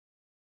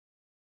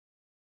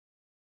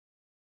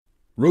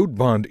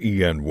Roadbond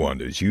EN1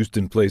 is used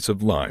in place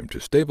of lime to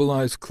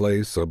stabilize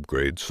clay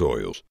subgrade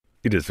soils.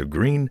 It is a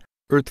green,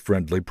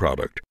 earth-friendly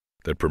product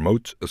that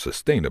promotes a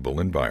sustainable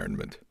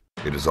environment.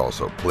 It is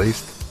also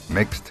placed,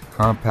 mixed,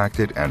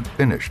 compacted, and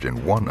finished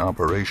in one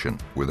operation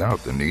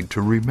without the need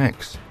to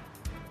remix.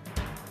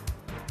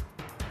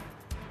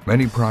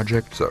 Many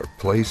projects are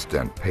placed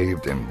and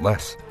paved in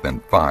less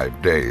than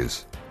 5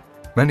 days.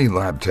 Many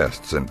lab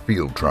tests and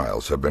field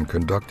trials have been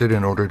conducted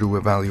in order to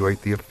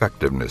evaluate the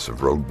effectiveness of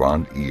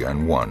Roadbond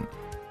EN1.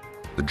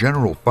 The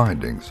general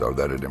findings are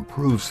that it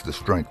improves the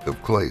strength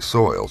of clay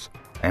soils,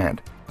 and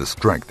the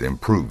strength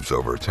improves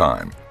over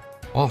time.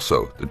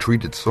 Also, the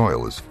treated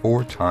soil is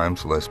 4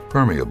 times less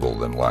permeable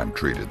than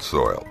lime-treated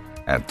soil,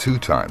 and 2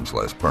 times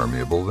less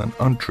permeable than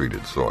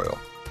untreated soil.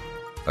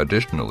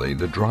 Additionally,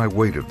 the dry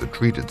weight of the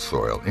treated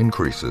soil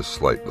increases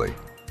slightly.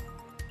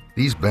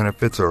 These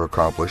benefits are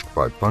accomplished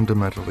by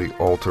fundamentally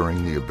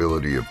altering the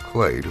ability of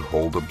clay to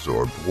hold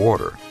absorbed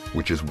water,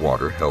 which is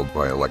water held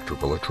by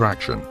electrical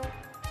attraction.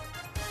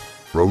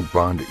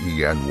 Roadbond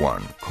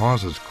EN1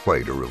 causes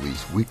clay to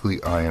release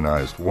weakly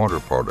ionized water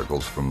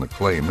particles from the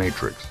clay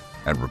matrix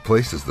and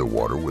replaces the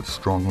water with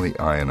strongly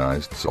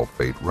ionized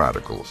sulfate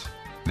radicals.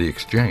 The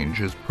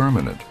exchange is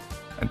permanent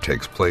and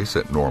takes place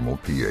at normal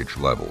pH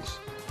levels.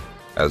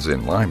 As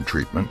in lime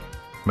treatment,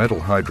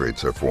 metal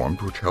hydrates are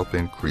formed which help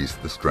increase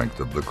the strength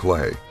of the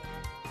clay.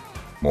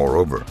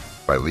 Moreover,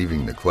 by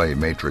leaving the clay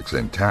matrix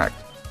intact,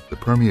 the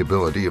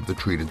permeability of the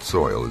treated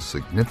soil is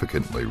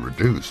significantly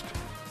reduced.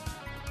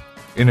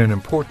 In an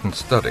important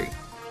study,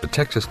 the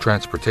Texas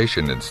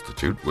Transportation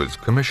Institute was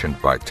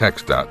commissioned by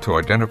TxDOT to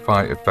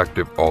identify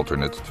effective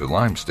alternates to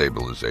lime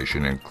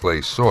stabilization in clay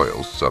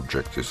soils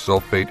subject to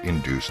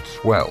sulfate-induced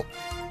swell.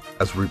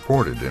 As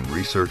reported in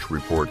Research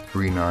Report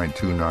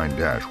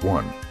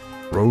 3929-1,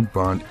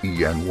 Roadbond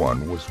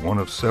EN1 was one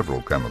of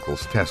several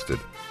chemicals tested.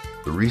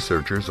 The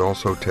researchers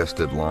also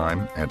tested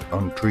lime and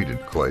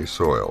untreated clay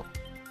soil.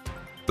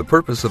 The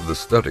purpose of the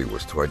study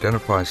was to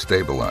identify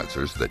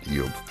stabilizers that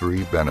yield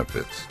 3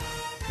 benefits.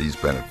 These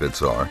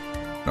benefits are: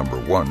 number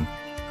 1,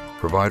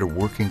 provide a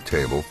working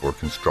table for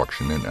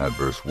construction in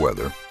adverse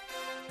weather.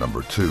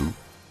 Number 2,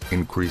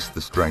 increase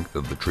the strength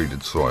of the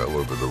treated soil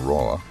over the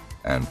raw.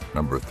 And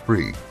number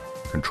 3,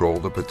 control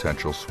the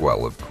potential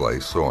swell of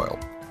clay soil.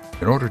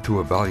 In order to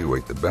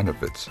evaluate the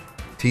benefits,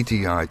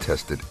 TTI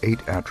tested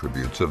 8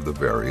 attributes of the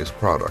various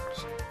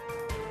products.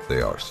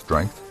 They are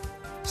strength,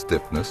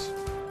 stiffness,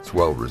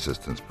 swell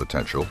resistance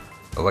potential,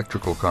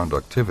 electrical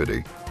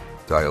conductivity,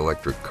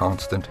 dielectric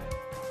constant,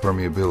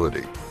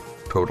 permeability,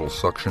 total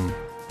suction,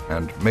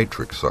 and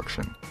matrix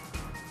suction.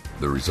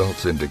 The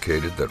results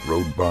indicated that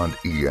Roadbond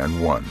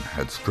EN1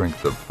 had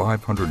strength of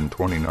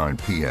 529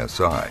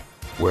 psi,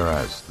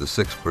 whereas the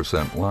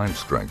 6% lime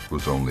strength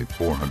was only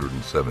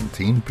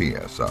 417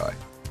 psi.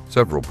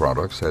 Several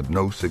products had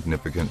no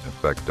significant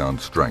effect on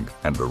strength,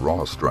 and the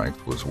raw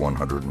strength was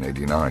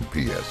 189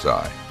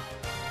 psi.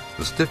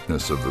 The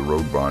stiffness of the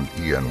Roadbond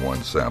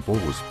EN1 sample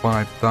was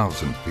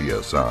 5,000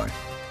 psi,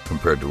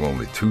 compared to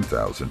only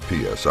 2,000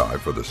 psi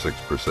for the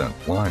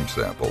 6% lime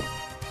sample.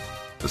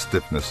 The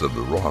stiffness of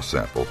the raw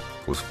sample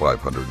was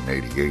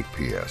 588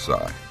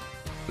 psi.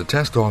 The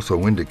test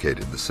also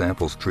indicated the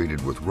samples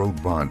treated with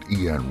Roadbond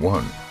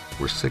EN1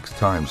 were 6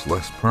 times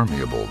less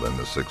permeable than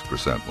the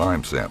 6%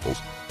 lime samples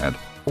and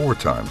 4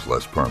 times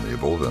less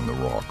permeable than the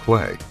raw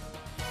clay.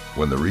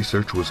 When the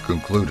research was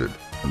concluded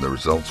and the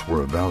results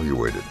were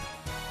evaluated,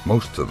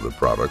 most of the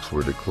products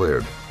were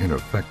declared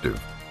ineffective.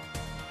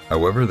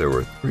 However, there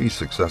were 3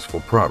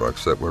 successful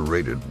products that were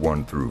rated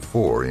 1 through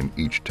 4 in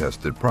each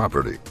tested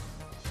property: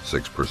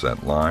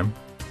 6% lime,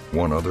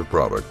 1 other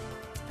product,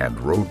 and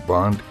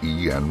Roadbond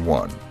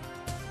EN1.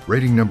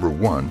 Rating number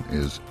 1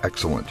 is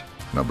excellent,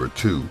 number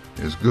 2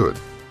 is good,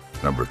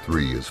 number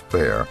 3 is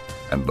fair,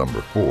 and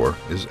number 4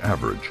 is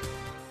average.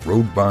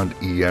 Roadbond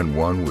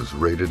EN1 was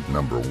rated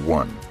number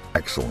 1,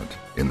 excellent,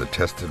 in the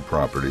tested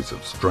properties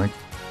of strength,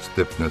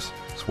 stiffness,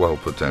 swell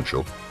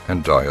potential,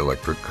 and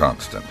dielectric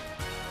constant.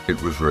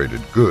 It was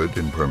rated good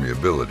in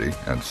permeability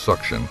and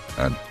suction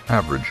and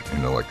average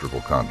in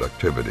electrical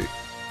conductivity.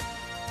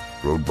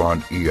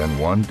 Roadbond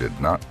EN1 did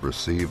not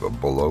receive a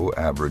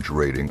below-average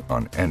rating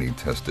on any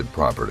tested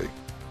property.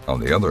 On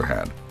the other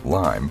hand,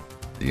 lime,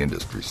 the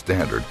industry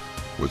standard,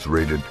 was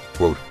rated,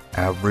 quote,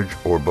 average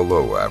or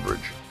below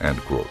average, end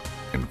quote,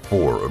 in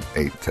 4 of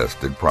 8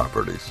 tested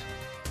properties.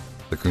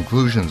 The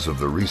conclusions of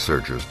the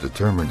researchers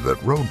determined that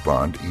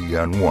Roadbond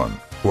EN1,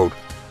 quote,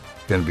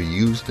 can be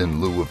used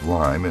in lieu of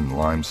lime in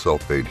lime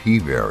sulfate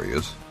heave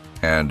areas,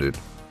 and it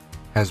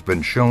has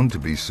been shown to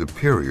be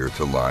superior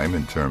to lime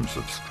in terms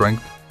of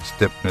strength,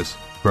 stiffness,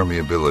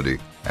 permeability,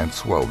 and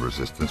swell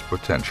resistance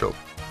potential,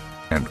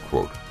 end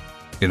quote.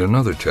 In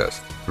another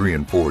test, 3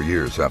 and 4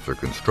 years after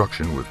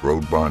construction with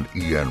Roadbond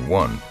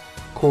EN1,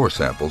 core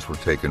samples were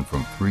taken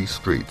from 3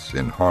 streets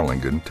in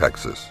Harlingen,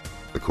 Texas.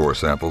 The core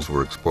samples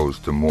were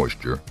exposed to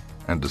moisture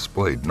and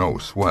displayed no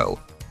swell.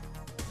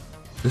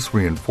 This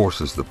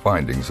reinforces the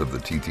findings of the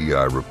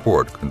TTI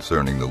report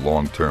concerning the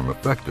long-term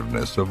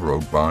effectiveness of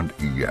Roadbond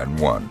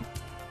EN1.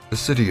 The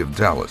city of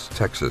Dallas,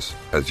 Texas,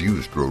 has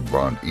used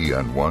Roadbond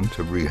EN1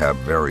 to rehab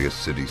various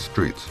city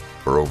streets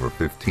for over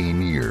 15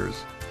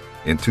 years.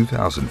 In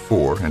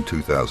 2004 and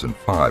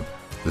 2005,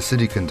 the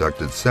city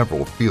conducted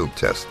several field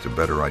tests to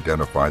better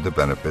identify the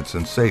benefits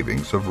and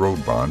savings of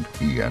Roadbond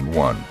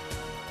EN1.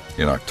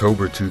 In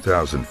October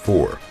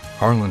 2004,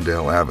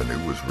 Harlandale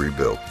Avenue was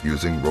rebuilt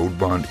using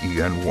Roadbond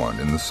EN1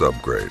 in the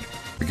subgrade.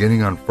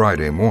 Beginning on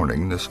Friday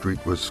morning, the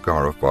street was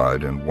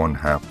scarified and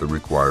one-half the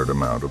required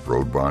amount of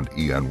Roadbond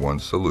EN1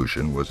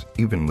 solution was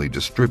evenly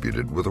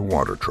distributed with a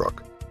water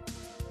truck.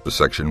 The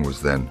section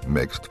was then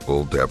mixed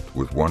full depth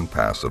with one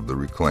pass of the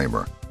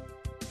reclaimer.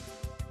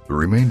 The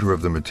remainder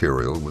of the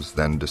material was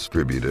then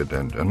distributed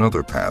and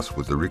another pass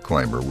with the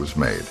reclaimer was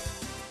made.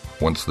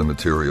 Once the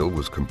material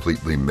was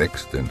completely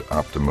mixed and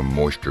optimum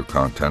moisture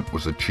content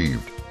was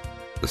achieved,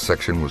 the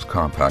section was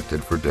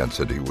compacted for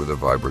density with a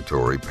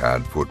vibratory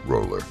pad foot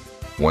roller.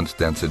 Once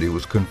density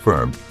was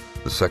confirmed,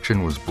 the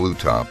section was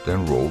blue-topped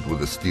and rolled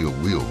with a steel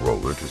wheel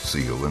roller to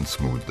seal and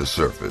smooth the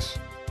surface.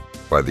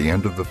 By the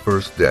end of the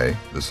first day,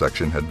 the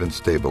section had been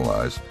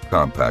stabilized,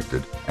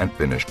 compacted, and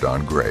finished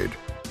on grade.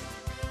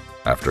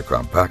 After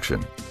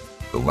compaction,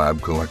 the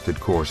lab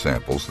collected core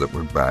samples that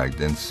were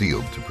bagged and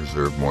sealed to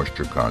preserve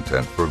moisture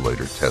content for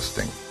later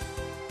testing.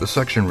 The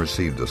section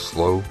received a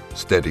slow,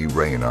 steady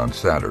rain on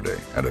Saturday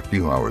and a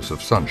few hours of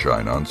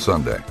sunshine on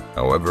Sunday.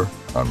 However,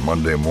 on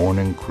Monday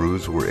morning,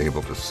 crews were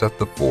able to set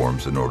the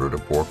forms in order to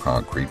pour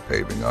concrete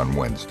paving on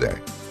Wednesday.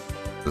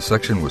 The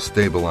section was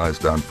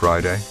stabilized on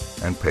Friday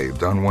and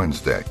paved on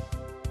Wednesday.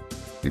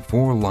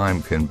 Before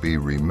lime can be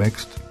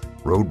remixed,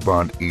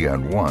 Roadbond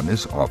EN1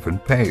 is often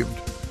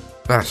paved.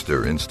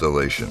 Faster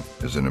installation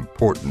is an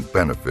important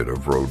benefit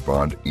of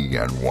Roadbond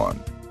EN1.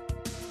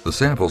 The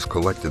samples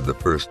collected the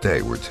first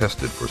day were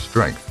tested for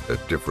strength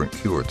at different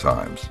cure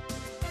times.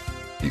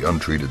 The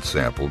untreated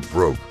sample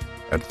broke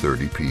at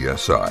 30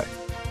 psi.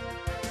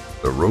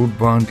 The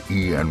Roadbond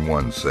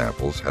EN1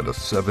 samples had a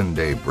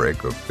 7-day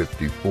break of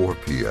 54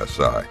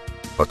 psi,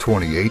 a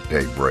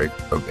 28-day break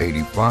of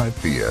 85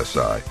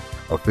 psi,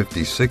 a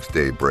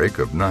 56-day break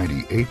of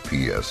 98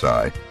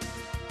 psi,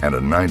 and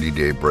a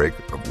 90-day break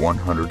of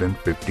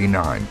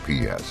 159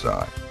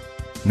 psi.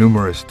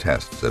 Numerous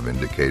tests have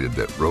indicated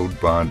that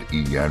Roadbond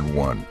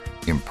EN1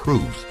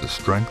 improves the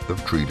strength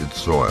of treated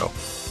soil,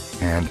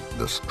 and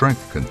the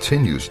strength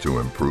continues to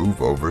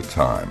improve over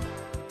time.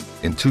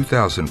 In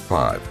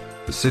 2005,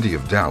 the city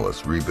of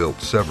Dallas rebuilt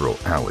several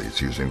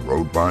alleys using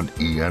Roadbond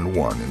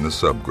EN1 in the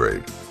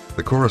subgrade.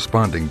 The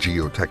corresponding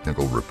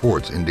geotechnical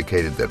reports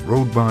indicated that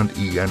Roadbond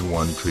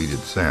EN1 treated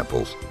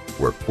samples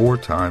were 4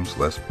 times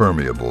less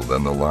permeable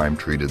than the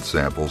lime-treated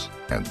samples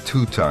and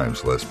 2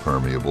 times less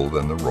permeable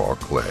than the raw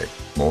clay.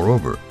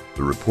 Moreover,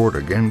 the report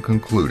again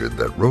concluded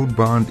that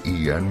Roadbond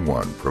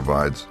EN1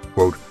 provides,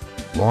 quote,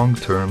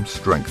 long-term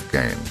strength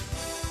gain,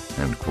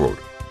 end quote,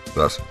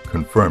 thus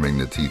confirming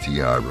the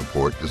TTI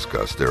report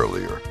discussed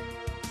earlier.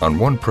 On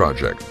one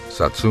project,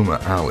 Satsuma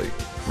Alley,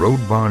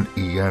 Roadbond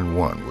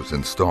EN1 was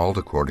installed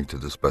according to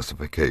the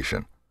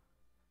specification.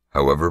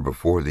 However,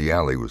 before the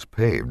alley was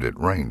paved, it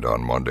rained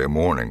on Monday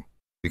morning.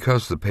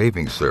 Because the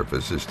paving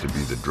surface is to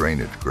be the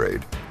drainage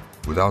grade,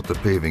 without the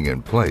paving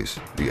in place,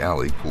 the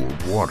alley pooled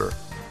water.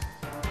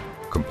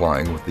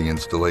 Complying with the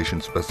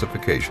installation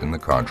specification, the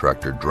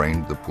contractor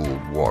drained the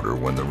pooled water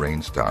when the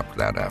rain stopped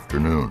that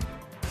afternoon.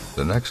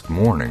 The next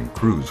morning,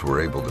 crews were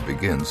able to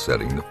begin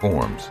setting the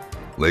forms.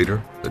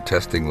 Later, the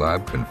testing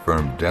lab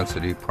confirmed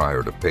density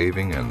prior to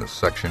paving and the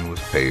section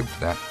was paved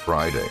that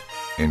Friday.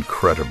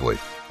 Incredibly,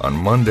 on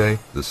Monday,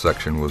 the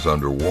section was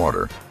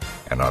underwater,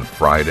 and on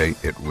Friday,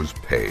 it was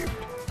paved.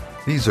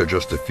 These are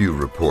just a few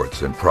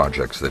reports and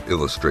projects that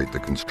illustrate the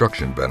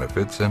construction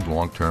benefits and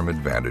long-term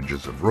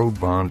advantages of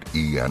Roadbond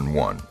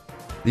EN1.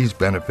 These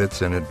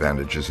benefits and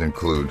advantages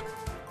include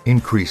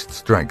increased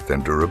strength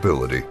and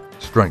durability.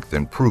 Strength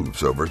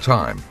improves over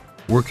time.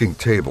 Working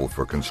table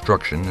for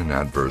construction in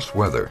adverse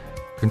weather.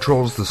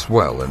 Controls the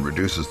swell and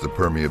reduces the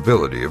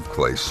permeability of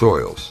clay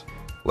soils.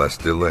 Less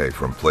delay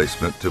from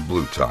placement to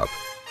blue top.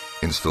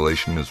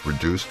 Installation is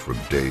reduced from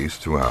days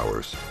to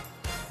hours.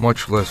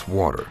 Much less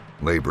water,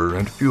 labor,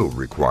 and fuel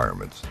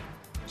requirements.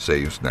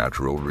 Saves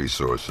natural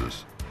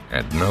resources.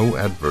 And no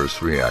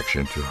adverse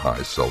reaction to high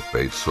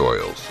sulfate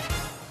soils.